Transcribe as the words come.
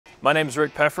My name is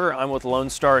Rick Peffer. I'm with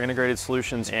Lonestar Integrated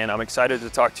Solutions, and I'm excited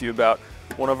to talk to you about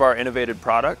one of our innovative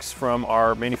products from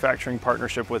our manufacturing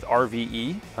partnership with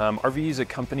RVE. RVE is a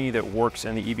company that works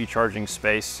in the EV charging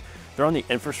space. They're on the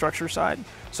infrastructure side,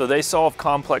 so they solve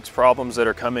complex problems that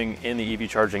are coming in the EV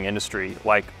charging industry,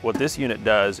 like what this unit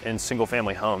does in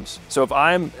single-family homes. So if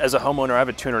I'm, as a homeowner, I have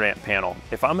a 200 amp panel.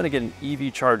 If I'm gonna get an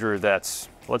EV charger that's,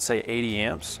 let's say 80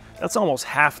 amps, that's almost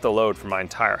half the load for my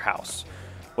entire house.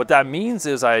 What that means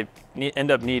is I end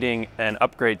up needing an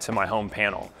upgrade to my home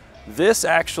panel. This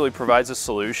actually provides a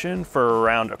solution for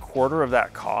around a quarter of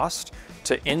that cost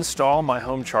to install my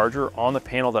home charger on the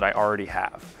panel that I already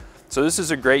have. So this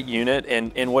is a great unit,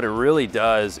 and what it really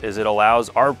does is it allows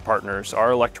our partners,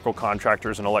 our electrical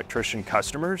contractors and electrician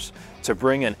customers, to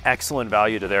bring an excellent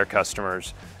value to their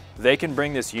customers. They can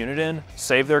bring this unit in,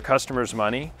 save their customers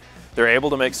money, they're able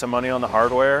to make some money on the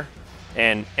hardware,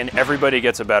 and everybody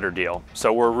gets a better deal.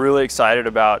 So we're really excited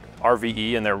about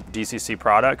RVE and their DCC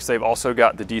products. They've also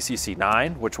got the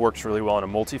DCC-10, which works really well in a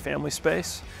multifamily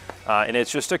space. And it's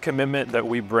just a commitment that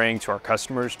we bring to our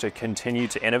customers to continue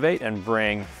to innovate and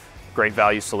bring great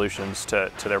value solutions to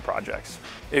their projects.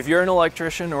 If you're an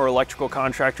electrician or electrical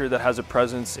contractor that has a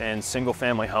presence in single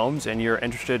family homes and you're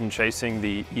interested in chasing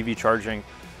the EV charging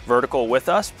vertical with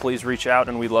us, please reach out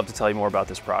and we'd love to tell you more about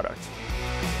this product.